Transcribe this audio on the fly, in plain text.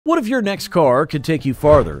What if your next car could take you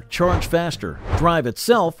farther, charge faster, drive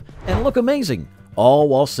itself, and look amazing, all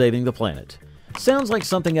while saving the planet? Sounds like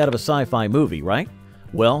something out of a sci-fi movie, right?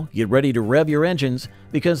 Well, get ready to rev your engines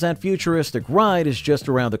because that futuristic ride is just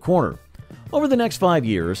around the corner. Over the next 5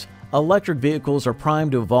 years, electric vehicles are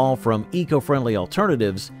primed to evolve from eco-friendly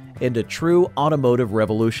alternatives into true automotive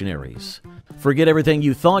revolutionaries. Forget everything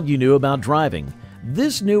you thought you knew about driving.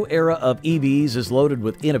 This new era of EVs is loaded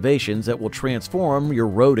with innovations that will transform your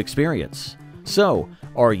road experience. So,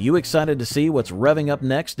 are you excited to see what's revving up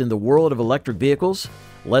next in the world of electric vehicles?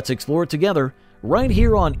 Let's explore it together right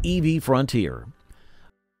here on EV Frontier.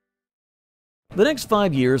 The next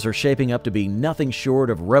 5 years are shaping up to be nothing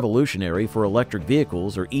short of revolutionary for electric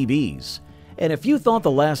vehicles or EVs. And if you thought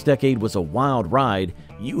the last decade was a wild ride,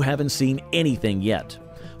 you haven't seen anything yet.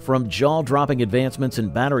 From jaw-dropping advancements in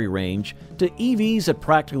battery range to EVs that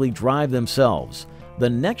practically drive themselves, the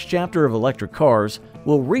next chapter of electric cars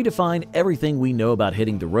will redefine everything we know about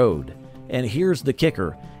hitting the road. And here's the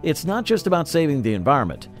kicker: it's not just about saving the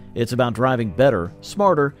environment, it's about driving better,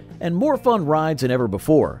 smarter, and more fun rides than ever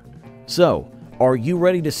before. So, are you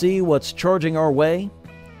ready to see what's charging our way?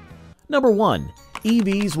 Number 1.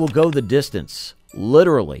 EVs will go the distance.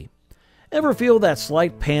 Literally. Ever feel that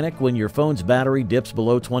slight panic when your phone's battery dips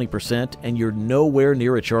below 20% and you're nowhere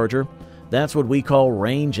near a charger? That's what we call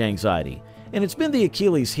range anxiety, and it's been the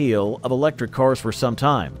Achilles heel of electric cars for some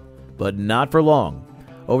time, but not for long.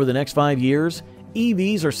 Over the next 5 years,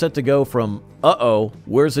 EVs are set to go from, uh-oh,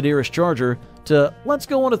 where's the nearest charger, to let's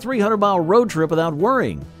go on a 300-mile road trip without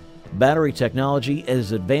worrying. Battery technology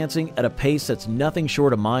is advancing at a pace that's nothing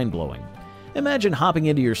short of mind-blowing. Imagine hopping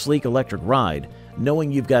into your sleek electric ride,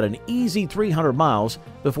 knowing you've got an easy 300 miles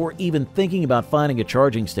before even thinking about finding a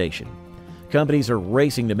charging station. Companies are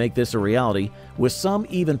racing to make this a reality, with some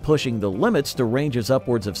even pushing the limits to ranges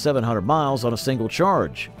upwards of 700 miles on a single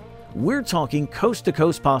charge. We're talking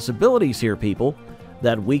coast-to-coast possibilities here, people.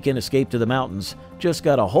 That weekend escape to the mountains just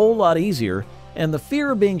got a whole lot easier, and the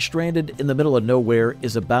fear of being stranded in the middle of nowhere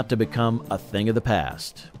is about to become a thing of the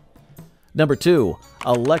past. Number 2.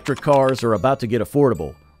 Electric cars are about to get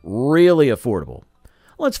affordable. Really affordable.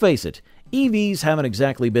 Let's face it, EVs haven't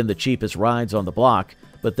exactly been the cheapest rides on the block,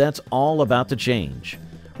 but that's all about to change.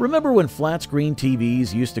 Remember when flat-screen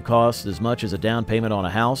TVs used to cost as much as a down payment on a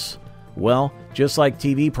house? Well, just like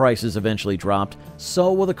TV prices eventually dropped,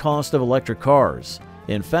 so will the cost of electric cars.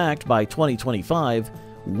 In fact, by 2025,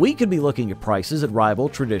 we could be looking at prices that rival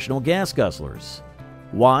traditional gas guzzlers.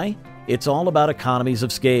 Why? It's all about economies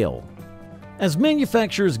of scale. As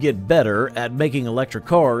manufacturers get better at making electric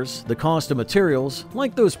cars, the cost of materials,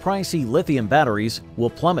 like those pricey lithium batteries,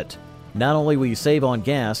 will plummet. Not only will you save on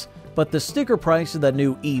gas, but the sticker price of that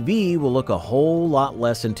new EV will look a whole lot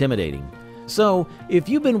less intimidating. So, if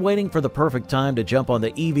you've been waiting for the perfect time to jump on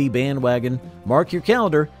the EV bandwagon, mark your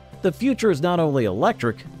calendar. The future is not only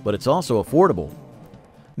electric, but it's also affordable.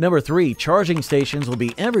 Number 3. Charging stations will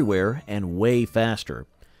be everywhere and way faster.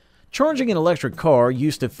 Charging an electric car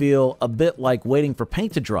used to feel a bit like waiting for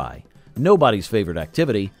paint to dry. Nobody's favorite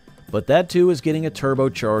activity, but that too is getting a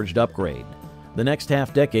turbocharged upgrade. The next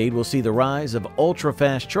half-decade will see the rise of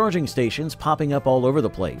ultra-fast charging stations popping up all over the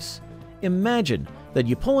place. Imagine that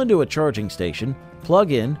you pull into a charging station,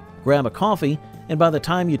 plug in, grab a coffee, and by the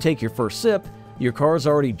time you take your first sip, your car's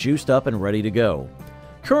already juiced up and ready to go.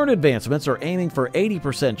 Current advancements are aiming for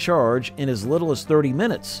 80% charge in as little as 30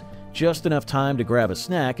 minutes, just enough time to grab a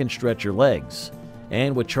snack and stretch your legs.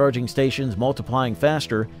 And with charging stations multiplying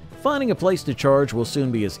faster, finding a place to charge will soon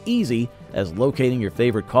be as easy as locating your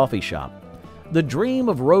favorite coffee shop. The dream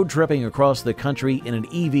of road tripping across the country in an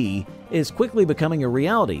EV is quickly becoming a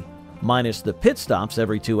reality, minus the pit stops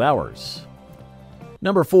every 2 hours.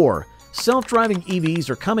 Number 4. Self-driving EVs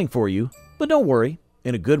are coming for you, but don't worry,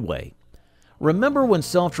 in a good way. Remember when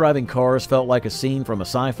self-driving cars felt like a scene from a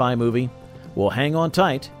sci-fi movie? Well, hang on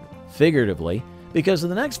tight, figuratively, because in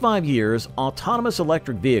the next 5 years, autonomous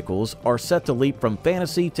electric vehicles are set to leap from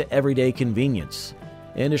fantasy to everyday convenience.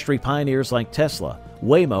 Industry pioneers like Tesla,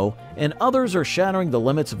 Waymo, and others are shattering the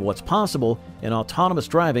limits of what's possible in autonomous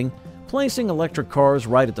driving, placing electric cars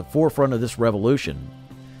right at the forefront of this revolution.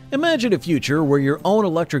 Imagine a future where your own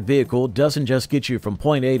electric vehicle doesn't just get you from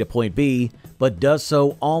point A to point B, but does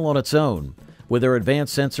so all on its own. With their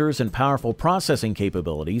advanced sensors and powerful processing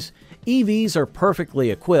capabilities, EVs are perfectly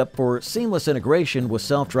equipped for seamless integration with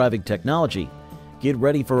self-driving technology. Get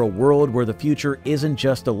ready for a world where the future isn't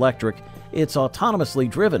just electric, it's autonomously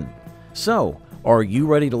driven. So, are you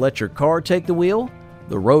ready to let your car take the wheel?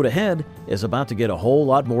 The road ahead is about to get a whole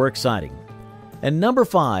lot more exciting. And number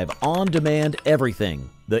 5, on-demand everything,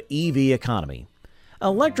 the EV economy.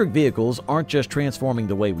 Electric vehicles aren't just transforming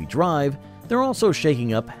the way we drive, they're also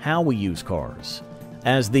shaking up how we use cars.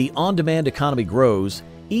 As the on-demand economy grows,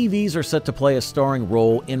 EVs are set to play a starring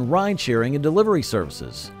role in ride-sharing and delivery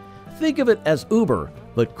services. Think of it as Uber,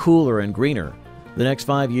 but cooler and greener. The next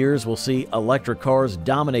 5 years will see electric cars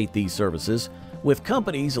dominate these services, with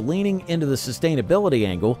companies leaning into the sustainability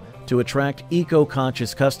angle to attract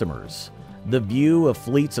eco-conscious customers. The view of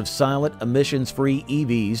fleets of silent, emissions-free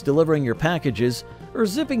EVs delivering your packages or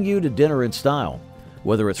zipping you to dinner in style.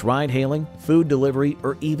 Whether it's ride-hailing, food delivery,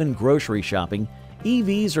 or even grocery shopping,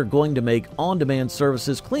 EVs are going to make on-demand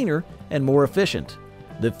services cleaner and more efficient.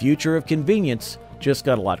 The future of convenience just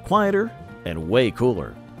got a lot quieter and way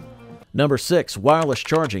cooler. Number 6. Wireless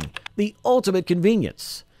charging, the ultimate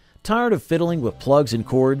convenience. Tired of fiddling with plugs and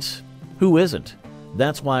cords? Who isn't?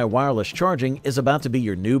 That's why wireless charging is about to be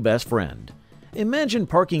your new best friend. Imagine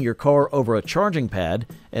parking your car over a charging pad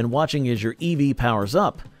and watching as your EV powers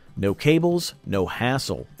up. No cables, no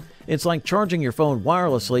hassle. It's like charging your phone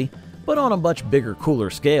wirelessly, but on a much bigger, cooler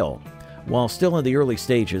scale. While still in the early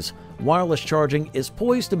stages, wireless charging is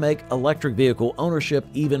poised to make electric vehicle ownership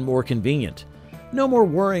even more convenient. No more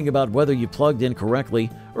worrying about whether you plugged in correctly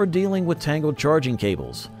or dealing with tangled charging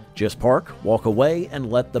cables. Just park, walk away, and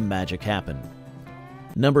let the magic happen.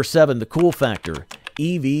 Number 7. The cool factor.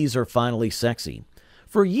 EVs are finally sexy.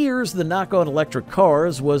 For years, the knock on electric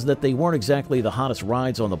cars was that they weren't exactly the hottest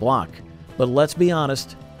rides on the block. But let's be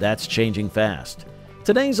honest, that's changing fast.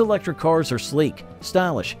 Today's electric cars are sleek,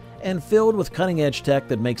 stylish, and filled with cutting-edge tech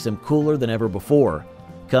that makes them cooler than ever before.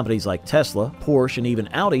 Companies like Tesla, Porsche, and even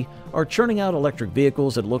Audi are churning out electric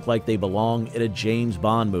vehicles that look like they belong in a James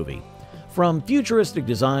Bond movie. From futuristic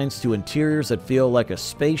designs to interiors that feel like a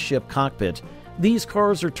spaceship cockpit, these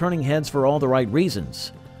cars are turning heads for all the right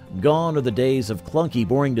reasons. Gone are the days of clunky,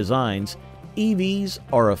 boring designs. EVs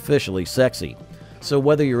are officially sexy. So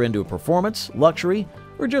whether you're into performance, luxury,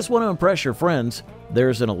 or just want to impress your friends,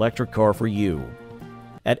 there's an electric car for you.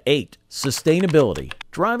 At 8. Sustainability,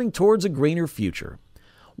 driving towards a greener future.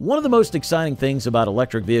 One of the most exciting things about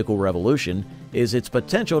electric vehicle revolution is its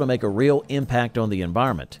potential to make a real impact on the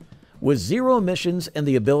environment. With zero emissions and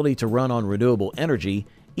the ability to run on renewable energy,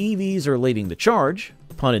 EVs are leading the charge,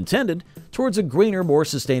 pun intended, towards a greener, more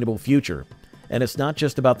sustainable future. And it's not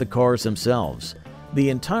just about the cars themselves. The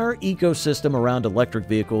entire ecosystem around electric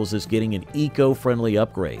vehicles is getting an eco-friendly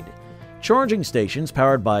upgrade. Charging stations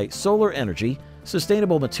powered by solar energy,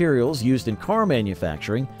 sustainable materials used in car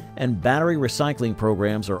manufacturing, and battery recycling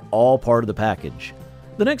programs are all part of the package.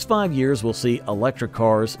 The next 5 years will see electric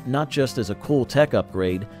cars not just as a cool tech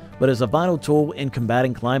upgrade, but as a vital tool in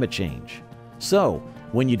combating climate change. So,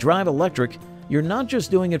 when you drive electric, you're not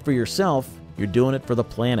just doing it for yourself, you're doing it for the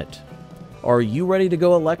planet. Are you ready to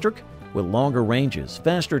go electric? With longer ranges,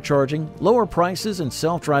 faster charging, lower prices, and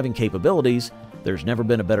self-driving capabilities, there's never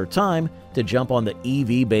been a better time to jump on the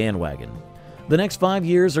EV bandwagon. The next 5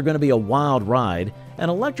 years are going to be a wild ride,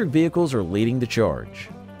 and electric vehicles are leading the charge.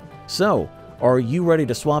 So, are you ready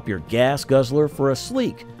to swap your gas guzzler for a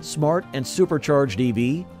sleek, smart, and supercharged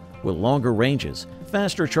EV? With longer ranges,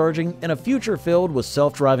 faster charging, and a future filled with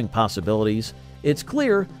self-driving possibilities, it's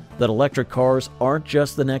clear that electric cars aren't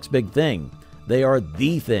just the next big thing. They are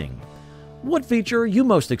the thing. What feature are you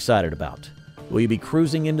most excited about? Will you be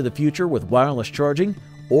cruising into the future with wireless charging,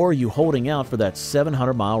 or are you holding out for that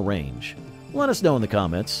 700-mile range? Let us know in the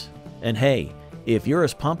comments. And hey, if you're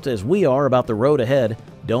as pumped as we are about the road ahead,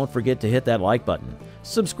 don't forget to hit that like button,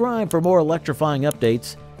 subscribe for more electrifying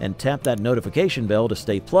updates, and tap that notification bell to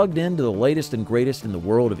stay plugged into the latest and greatest in the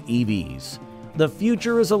world of EVs. The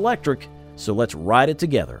future is electric, so let's ride it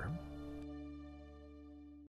together.